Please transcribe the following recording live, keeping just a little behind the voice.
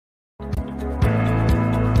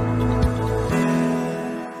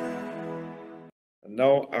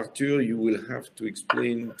Now, Arthur, you will have to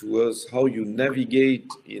explain to us how you navigate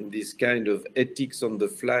in this kind of ethics on the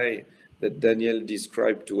fly that Daniel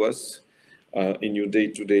described to us in your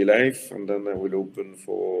day-to-day life, and then I will open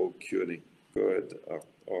for Q&A. Go ahead,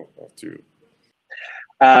 Arthur.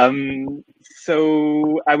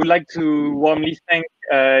 So I would like to warmly thank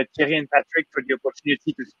Thierry and Patrick for the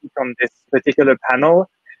opportunity to speak on this particular panel.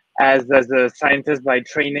 As a scientist by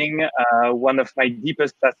training, one of my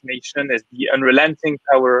deepest fascination is the unrelenting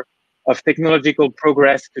power of technological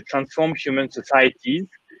progress to transform human societies,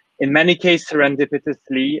 in many cases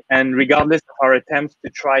serendipitously and regardless of our attempts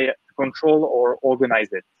to try to control or organize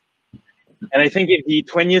it. And I think if the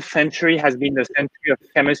 20th century has been the century of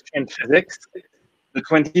chemistry and physics, the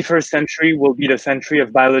 21st century will be the century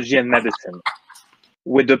of biology and medicine,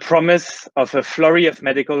 with the promise of a flurry of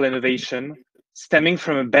medical innovation stemming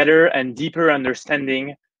from a better and deeper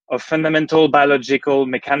understanding of fundamental biological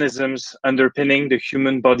mechanisms underpinning the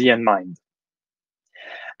human body and mind.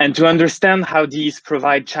 And to understand how these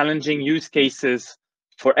provide challenging use cases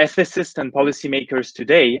for ethicists and policymakers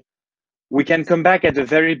today, we can come back at the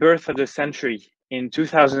very birth of the century in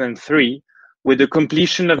 2003 with the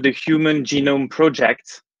completion of the Human Genome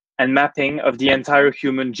Project and mapping of the entire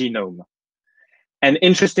human genome. And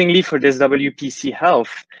interestingly for this WPC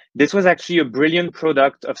Health, this was actually a brilliant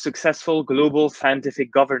product of successful global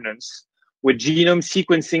scientific governance, with genome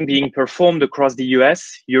sequencing being performed across the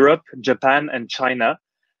US, Europe, Japan, and China,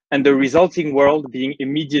 and the resulting world being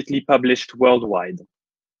immediately published worldwide.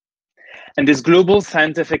 And this global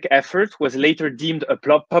scientific effort was later deemed a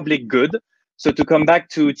public good. So to come back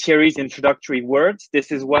to Thierry's introductory words,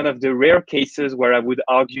 this is one of the rare cases where I would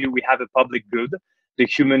argue we have a public good, the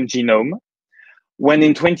human genome. When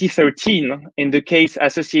in 2013, in the case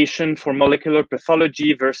Association for Molecular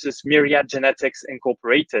Pathology versus Myriad Genetics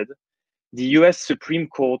Incorporated, the US Supreme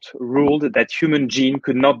Court ruled that human gene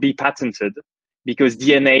could not be patented because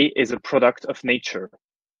DNA is a product of nature.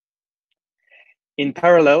 In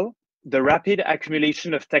parallel, the rapid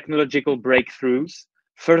accumulation of technological breakthroughs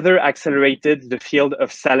further accelerated the field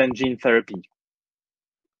of cell and gene therapy.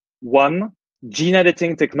 One, gene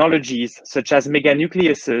editing technologies such as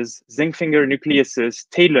meganucleases, zinc finger nucleases,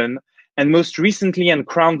 TALEN, and most recently and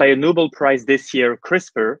crowned by a Nobel Prize this year,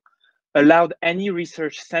 CRISPR, allowed any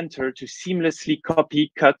research center to seamlessly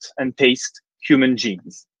copy, cut, and paste human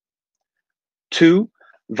genes. Two,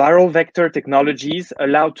 viral vector technologies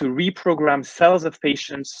allowed to reprogram cells of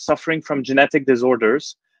patients suffering from genetic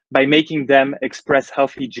disorders by making them express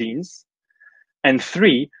healthy genes. And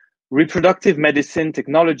three, reproductive medicine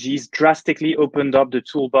technologies drastically opened up the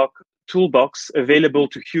toolbox available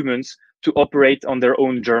to humans to operate on their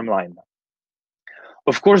own germline.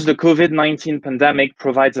 Of course, the COVID-19 pandemic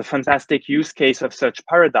provides a fantastic use case of such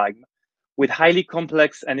paradigm, with highly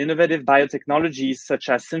complex and innovative biotechnologies such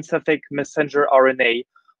as synthetic messenger RNA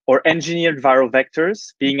or engineered viral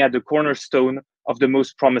vectors being at the cornerstone of the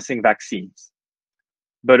most promising vaccines.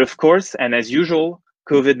 But of course, and as usual,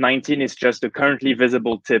 COVID-19 is just the currently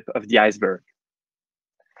visible tip of the iceberg.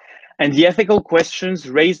 And the ethical questions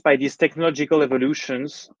raised by these technological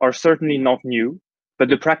evolutions are certainly not new, but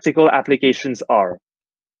the practical applications are.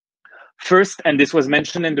 First, and this was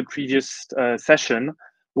mentioned in the previous session,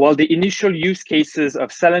 while the initial use cases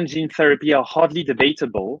of cell and gene therapy are hardly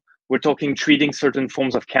debatable, we're talking treating certain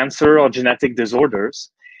forms of cancer or genetic disorders,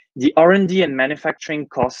 the R&D and manufacturing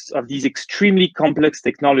costs of these extremely complex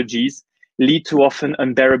technologies lead to often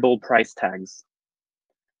unbearable price tags.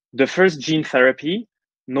 The first gene therapy,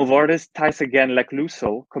 Novartis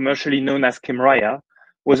tisagenlecleucel, commercially known as Kymriah,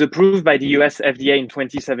 was approved by the US FDA in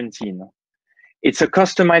 2017. It's a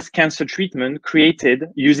customized cancer treatment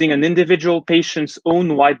created using an individual patient's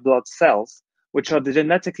own white blood cells, which are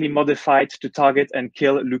genetically modified to target and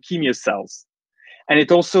kill leukemia cells. And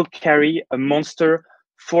it also carries a monster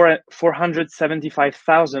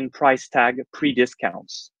 475,000 price tag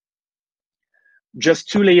pre-discounts. Just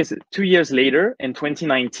 2 years later, in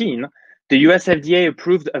 2019, the US FDA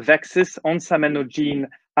approved Avexis onsamenogen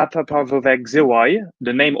apavovec ZY,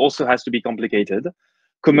 the name also has to be complicated,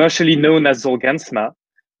 commercially known as Zolgensma,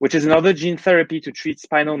 which is another gene therapy to treat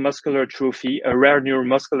spinal muscular atrophy, a rare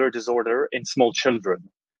neuromuscular disorder in small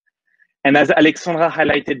children. And as Alexandra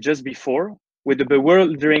highlighted just before, with the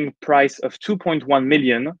bewildering price of $2.1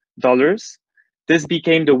 million, this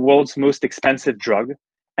became the world's most expensive drug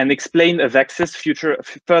and explained Avexis'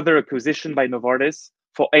 further acquisition by Novartis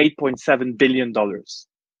for $8.7 billion.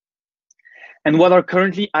 And what are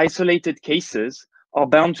currently isolated cases are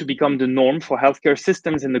bound to become the norm for healthcare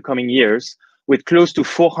systems in the coming years, with close to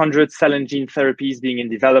 400 cell and gene therapies being in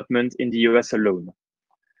development in the US alone.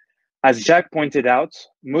 As Jacques pointed out,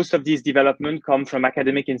 most of these developments come from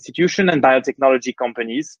academic institutions and biotechnology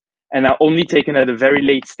companies and are only taken at a very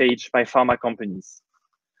late stage by pharma companies.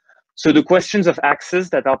 So the questions of access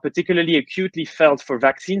that are particularly acutely felt for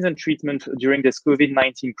vaccines and treatment during this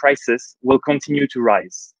COVID-19 crisis will continue to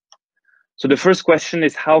rise. So the first question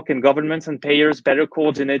is, how can governments and payers better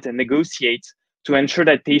coordinate and negotiate to ensure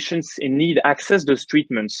that patients in need access those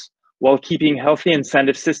treatments while keeping healthy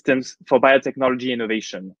incentive systems for biotechnology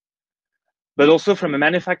innovation? But also from a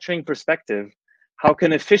manufacturing perspective, how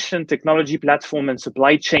can efficient technology platform and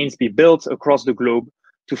supply chains be built across the globe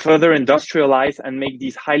to further industrialize and make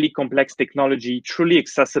these highly complex technology truly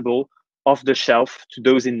accessible off the shelf to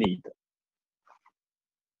those in need?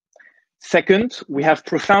 Second, we have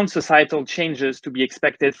profound societal changes to be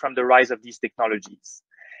expected from the rise of these technologies.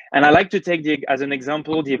 And I like to take as an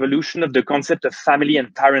example the evolution of the concept of family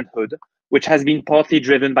and parenthood, which has been partly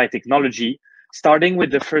driven by technology, starting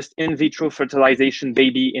with the first in vitro fertilization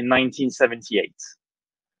baby in 1978.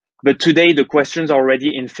 But today, the questions are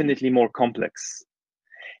already infinitely more complex.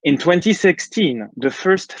 In 2016, the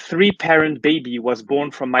first 3-parent baby was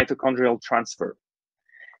born from mitochondrial transfer.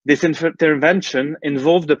 This intervention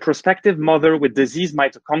involved the prospective mother with diseased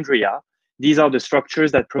mitochondria. These are the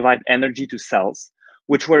structures that provide energy to cells,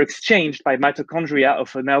 which were exchanged by mitochondria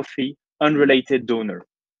of a healthy, unrelated donor.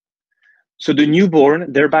 So the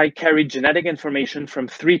newborn thereby carried genetic information from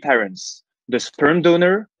 3 parents: the sperm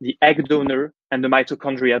donor, the egg donor, and the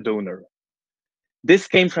mitochondria donor. This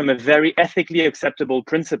came from a very ethically acceptable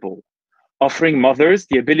principle, offering mothers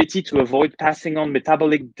the ability to avoid passing on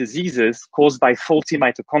metabolic diseases caused by faulty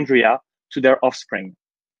mitochondria to their offspring.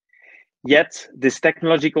 Yet, this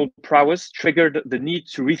technological prowess triggered the need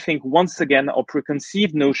to rethink once again our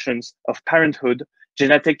preconceived notions of parenthood,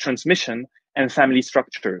 genetic transmission, and family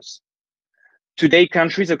structures. Today,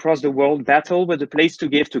 countries across the world battle with the place to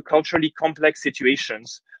give to culturally complex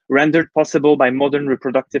situations rendered possible by modern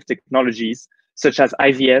reproductive technologies, such as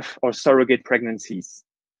IVF or surrogate pregnancies.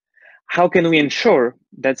 How can we ensure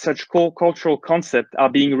that such core cultural concepts are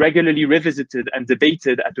being regularly revisited and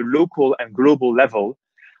debated at a local and global level,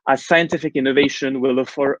 as scientific innovation will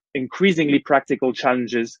offer increasingly practical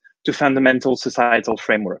challenges to fundamental societal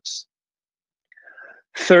frameworks?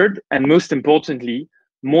 Third, and most importantly,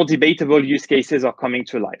 more debatable use cases are coming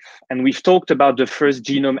to life. And we've talked about the first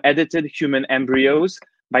genome-edited human embryos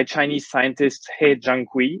by Chinese scientist He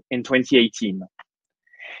Jiankui in 2018.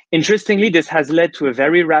 Interestingly, this has led to a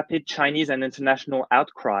very rapid Chinese and international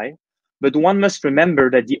outcry, but one must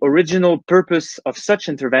remember that the original purpose of such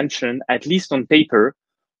intervention, at least on paper,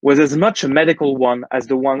 was as much a medical one as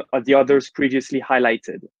the one of the others previously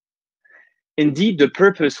highlighted. Indeed, the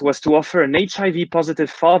purpose was to offer an HIV-positive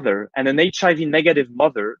father and an HIV-negative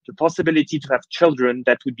mother the possibility to have children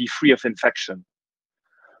that would be free of infection.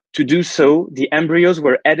 To do so, the embryos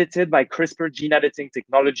were edited by CRISPR gene editing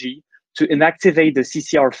technology to inactivate the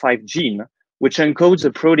CCR5 gene, which encodes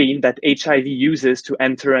a protein that HIV uses to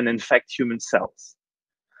enter and infect human cells.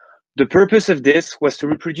 The purpose of this was to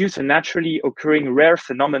reproduce a naturally occurring rare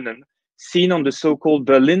phenomenon seen on the so-called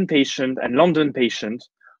Berlin patient and London patient,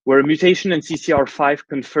 where a mutation in CCR5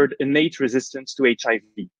 conferred innate resistance to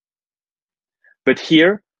HIV. But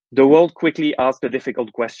here, the world quickly asked a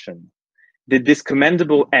difficult question. Did this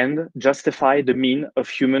commendable end justify the mean of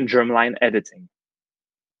human germline editing?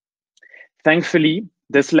 Thankfully,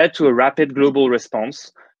 this led to a rapid global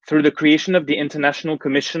response through the creation of the International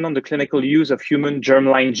Commission on the Clinical Use of Human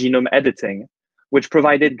Germline Genome Editing, which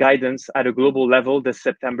provided guidance at a global level this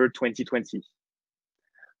September 2020.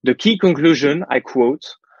 The key conclusion, I quote,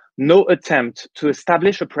 "No attempt to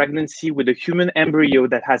establish a pregnancy with a human embryo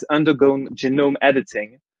that has undergone genome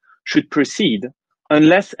editing should proceed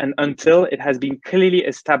unless and until it has been clearly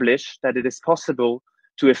established that it is possible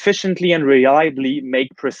to efficiently and reliably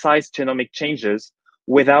make precise genomic changes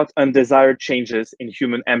without undesired changes in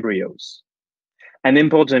human embryos." And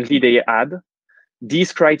importantly, they add,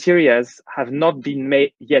 "These criteria have not been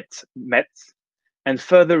yet met, and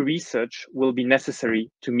further research will be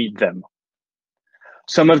necessary to meet them."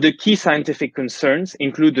 Some of the key scientific concerns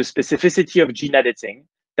include the specificity of gene editing,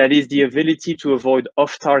 that is, the ability to avoid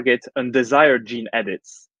off-target undesired gene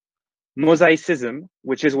edits; mosaicism,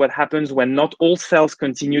 which is what happens when not all cells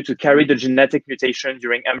continue to carry the genetic mutation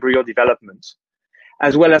during embryo development,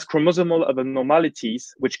 as well as chromosomal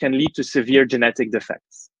abnormalities, which can lead to severe genetic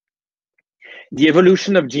defects. The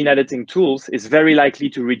evolution of gene editing tools is very likely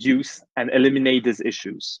to reduce and eliminate these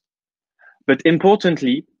issues. But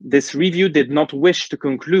importantly, this review did not wish to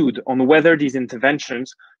conclude on whether these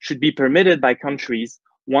interventions should be permitted by countries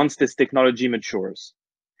once this technology matures.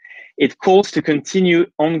 It calls to continue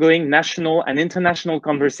ongoing national and international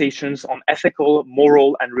conversations on ethical,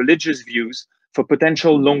 moral, and religious views for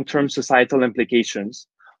potential long-term societal implications,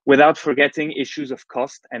 without forgetting issues of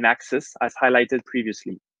cost and access, as highlighted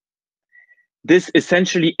previously. This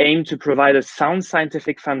essentially aimed to provide a sound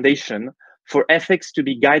scientific foundation for ethics to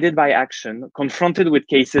be guided by action, confronted with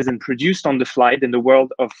cases and produced on the fly, in the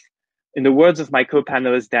words of my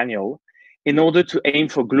co-panelist Daniel, in order to aim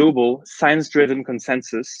for global, science-driven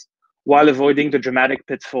consensus while avoiding the dramatic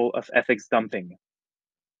pitfall of ethics dumping.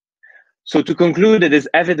 So to conclude, it is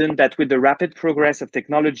evident that with the rapid progress of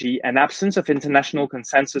technology and absence of international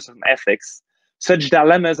consensus on ethics, such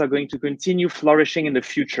dilemmas are going to continue flourishing in the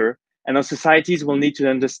future, and our societies will need to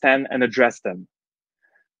understand and address them.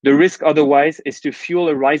 The risk otherwise is to fuel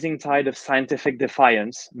a rising tide of scientific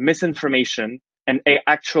defiance, misinformation, and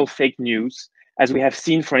actual fake news, as we have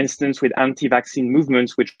seen, for instance, with anti-vaccine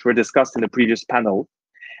movements, which were discussed in the previous panel,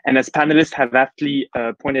 and as panelists have aptly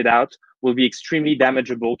pointed out, will be extremely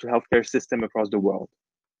damageable to healthcare system across the world.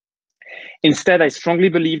 Instead, I strongly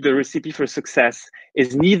believe the recipe for success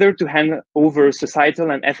is neither to hand over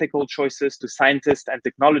societal and ethical choices to scientists and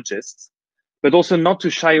technologists, but also not to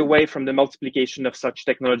shy away from the multiplication of such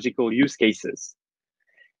technological use cases.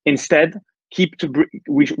 Instead,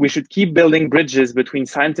 we should keep building bridges between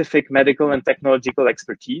scientific, medical, and technological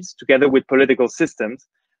expertise, together with political systems,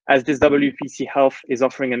 as this WPC Health is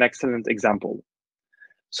offering an excellent example.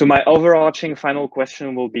 So my overarching final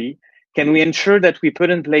question will be, can we ensure that we put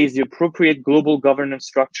in place the appropriate global governance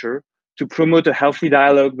structure to promote a healthy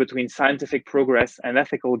dialogue between scientific progress and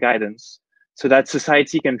ethical guidance, so that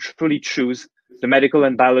society can truly choose the medical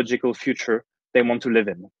and biological future they want to live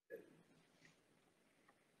in?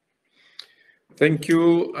 Thank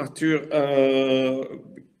you, Arthur,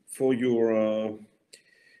 for your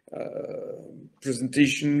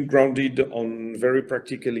presentation grounded on very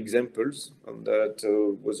practical examples, and that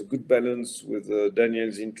was a good balance with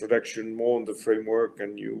Daniel's introduction more on the framework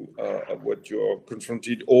and what you are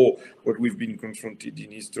confronted, or what we've been confronted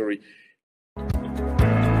in history,